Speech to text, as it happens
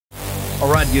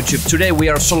Alright YouTube, today we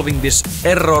are solving this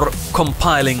error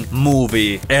compiling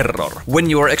movie error. When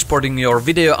you are exporting your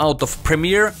video out of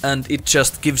Premiere and it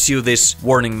just gives you this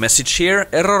warning message here,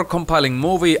 error compiling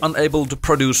movie unable to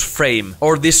produce frame.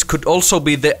 Or this could also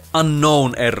be the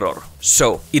unknown error.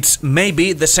 So, it's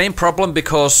maybe the same problem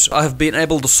because I have been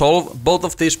able to solve both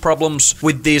of these problems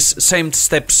with these same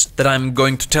steps that I'm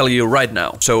going to tell you right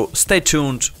now. So, stay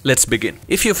tuned, let's begin.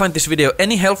 If you find this video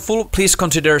any helpful, please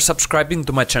consider subscribing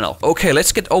to my channel. Okay,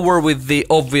 let's get over with the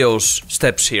obvious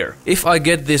steps here. If I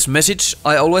get this message,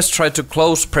 I always try to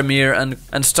close Premiere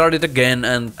and start it again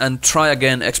and try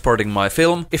again exporting my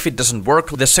film. If it doesn't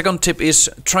work, the second tip is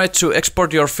try to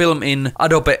export your film in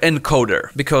Adobe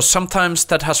Encoder, because sometimes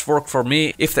that has worked for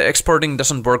me. If the exporting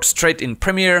doesn't work straight in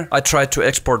Premiere, I try to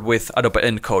export with Adobe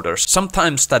Encoders.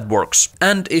 Sometimes that works.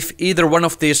 And if either one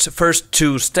of these first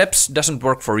two steps doesn't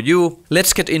work for you,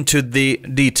 let's get into the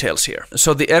details here.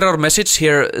 So the error message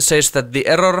here says that the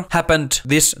error happened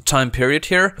this time period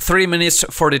here, 3 minutes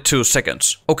 42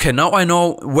 seconds. Okay, now I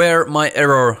know where my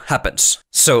error happens.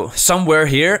 So somewhere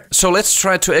here. So let's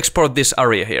try to export this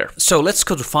area here. So let's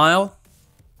go to File,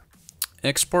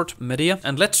 Export Media,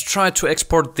 and let's try to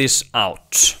export this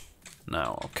out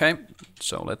now. Okay,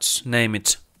 so let's name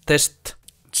it Test,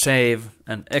 save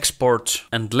and export,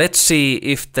 and let's see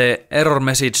if the error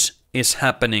message is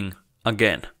happening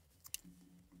again.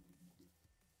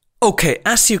 Okay,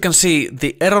 as you can see,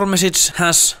 the error message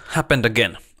has happened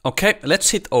again. Okay, let's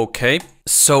hit OK.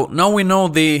 So now we know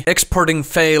the exporting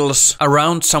fails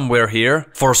around somewhere here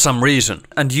for some reason.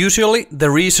 And usually the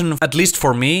reason, at least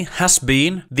for me, has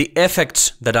been the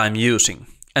effects that I'm using.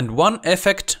 And one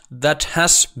effect that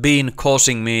has been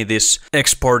causing me this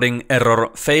exporting error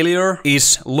failure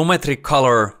is Lumetri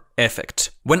color effect.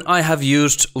 When I have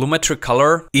used Lumetri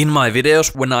color in my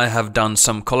videos, when I have done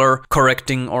some color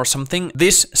correcting or something,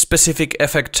 this specific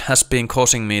effect has been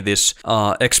causing me this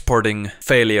exporting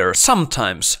failure.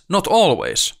 Sometimes, not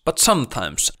always, but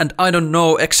sometimes. And I don't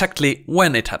know exactly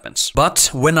when it happens.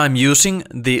 But when I'm using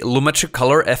the Lumetri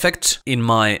color effect in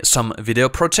my some video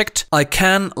project, I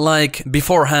can like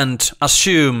beforehand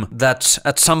assume that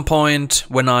at some point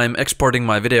when I'm exporting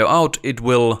my video out, it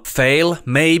will fail.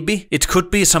 Maybe it could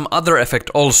be some other effect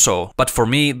also, but for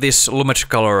me this Lumetri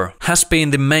color has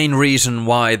been the main reason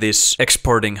why this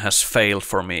exporting has failed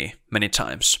for me many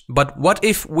times. But what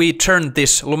if we turn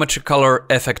this Lumetri color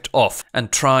effect off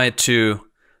and try to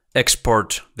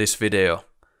export this video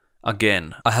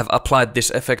again? I have applied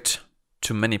this effect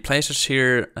to many places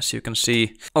here, as you can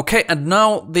see. Okay, and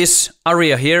now this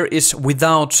area here is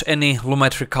without any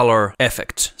Lumetri color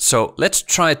effect. So let's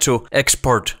try to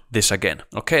export this again.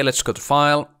 Okay, let's go to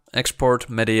File, Export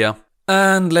Media,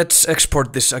 and let's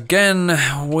export this again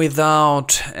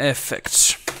without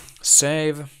effects.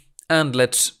 Save, and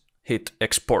let's hit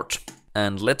export.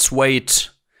 And let's wait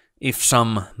if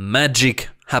some magic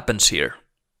happens here.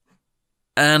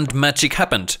 And magic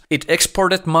happened. It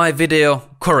exported my video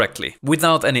correctly,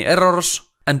 without any errors,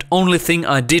 and only thing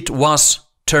I did was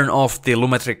turn off the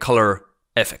Lumetri color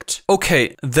effect.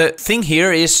 Okay, the thing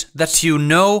here is that you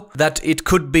know that it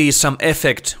could be some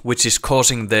effect which is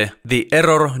causing the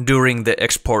error during the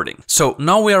exporting. So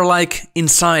now we are like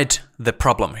inside the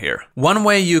problem here. One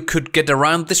way you could get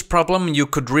around this problem, you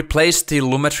could replace the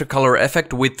Lumetri color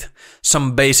effect with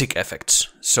some basic effects.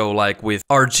 So like with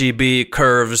RGB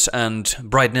curves and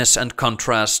brightness and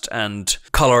contrast and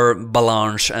color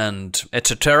balance and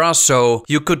etc. So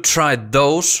you could try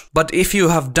those. But if you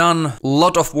have done a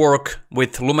lot of work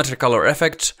with Lumetri color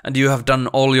effects and you have done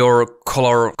all your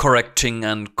color correcting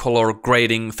and color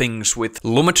grading things with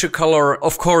Lumetri color,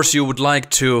 of course you would like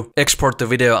to export the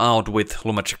video out with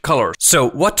Lumetri color. So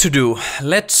what to do?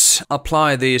 Let's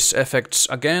apply these effects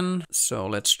again. So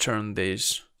let's turn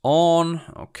these on.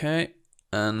 Okay.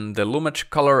 And the Lumetri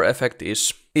color effect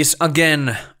is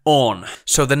again on.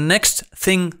 So the next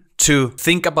thing to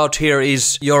think about here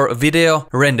is your video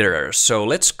renderer. So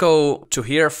let's go to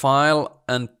here, File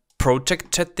and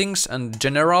Project Settings and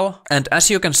General. And as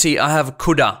you can see, I have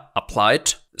CUDA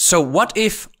applied. So what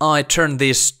if I turn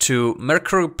this to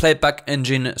Mercury Playback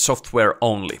Engine software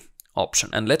only option,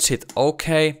 and let's hit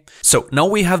OK. So now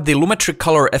we have the Lumetri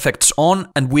color effects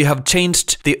on and we have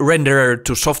changed the renderer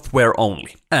to software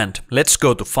only. And let's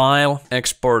go to File,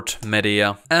 Export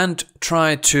Media, and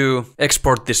try to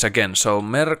export this again. So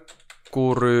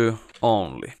Mercury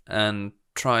only, and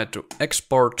try to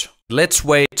export. Let's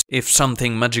wait if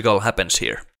something magical happens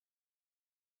here.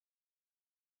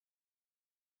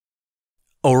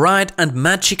 Alright, and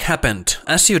magic happened.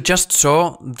 As you just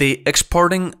saw, the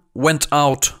exporting went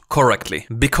out correctly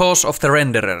because of the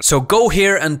renderer. So go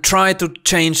here and try to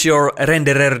change your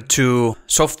renderer to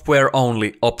software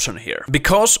only option here.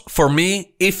 Because for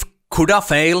me, if CUDA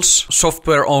fails,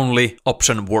 software only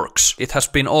option works. It has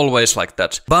been always like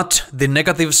that. But the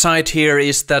negative side here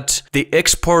is that the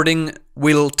exporting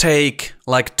will take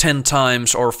like 10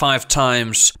 times or 5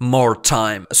 times more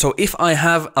time. So if I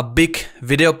have a big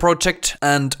video project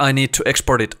and I need to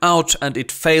export it out and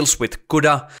it fails with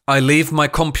CUDA, I leave my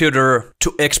computer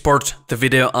to export the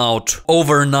video out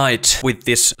overnight with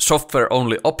this software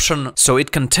only option. So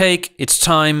it can take its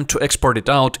time to export it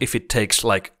out if it takes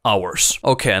like hours.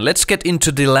 Okay, and let's get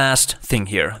into the last thing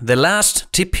here. The last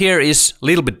tip here is a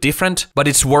little bit different, but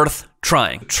it's worth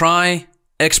trying. Try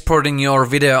exporting your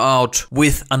video out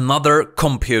with another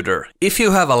computer. If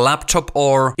you have a laptop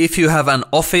or if you have an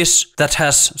office that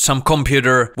has some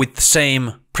computer with the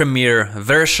same Premiere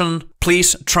version,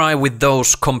 please try with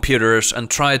those computers and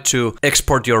try to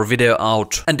export your video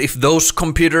out. And if those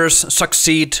computers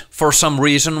succeed for some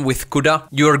reason with CUDA,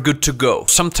 you're good to go.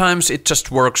 Sometimes it just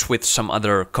works with some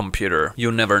other computer, you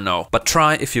never know. But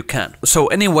try if you can. So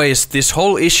anyways, this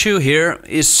whole issue here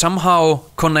is somehow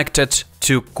connected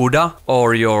to CUDA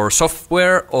or your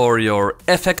software or your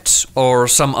effects or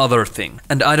some other thing.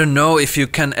 And I don't know if you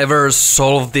can ever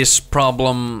solve this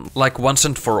problem like once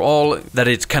and for all, that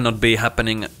it cannot be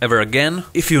happening ever again.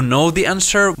 If you know the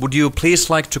answer, would you please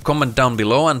like to comment down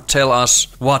below and tell us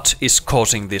what is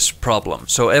causing this problem,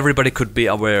 so everybody could be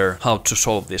aware how to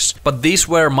solve this. But these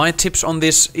were my tips on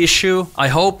this issue. I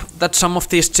hope that some of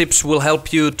these tips will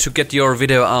help you to get your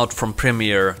video out from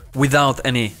Premiere without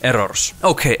any errors.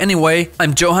 Okay, anyway,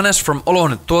 I'm Johannes from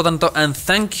Olohuonetuotanto and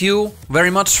thank you very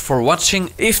much for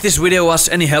watching. If this video was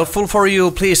any helpful for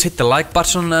you, please hit the like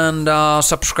button and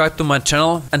subscribe to my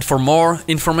channel. And for more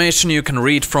information you can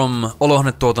read from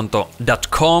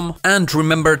olohuonetuotanto.com and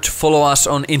remember to follow us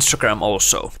on Instagram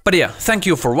also. But yeah, thank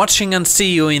you for watching and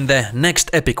see you in the next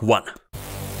epic one.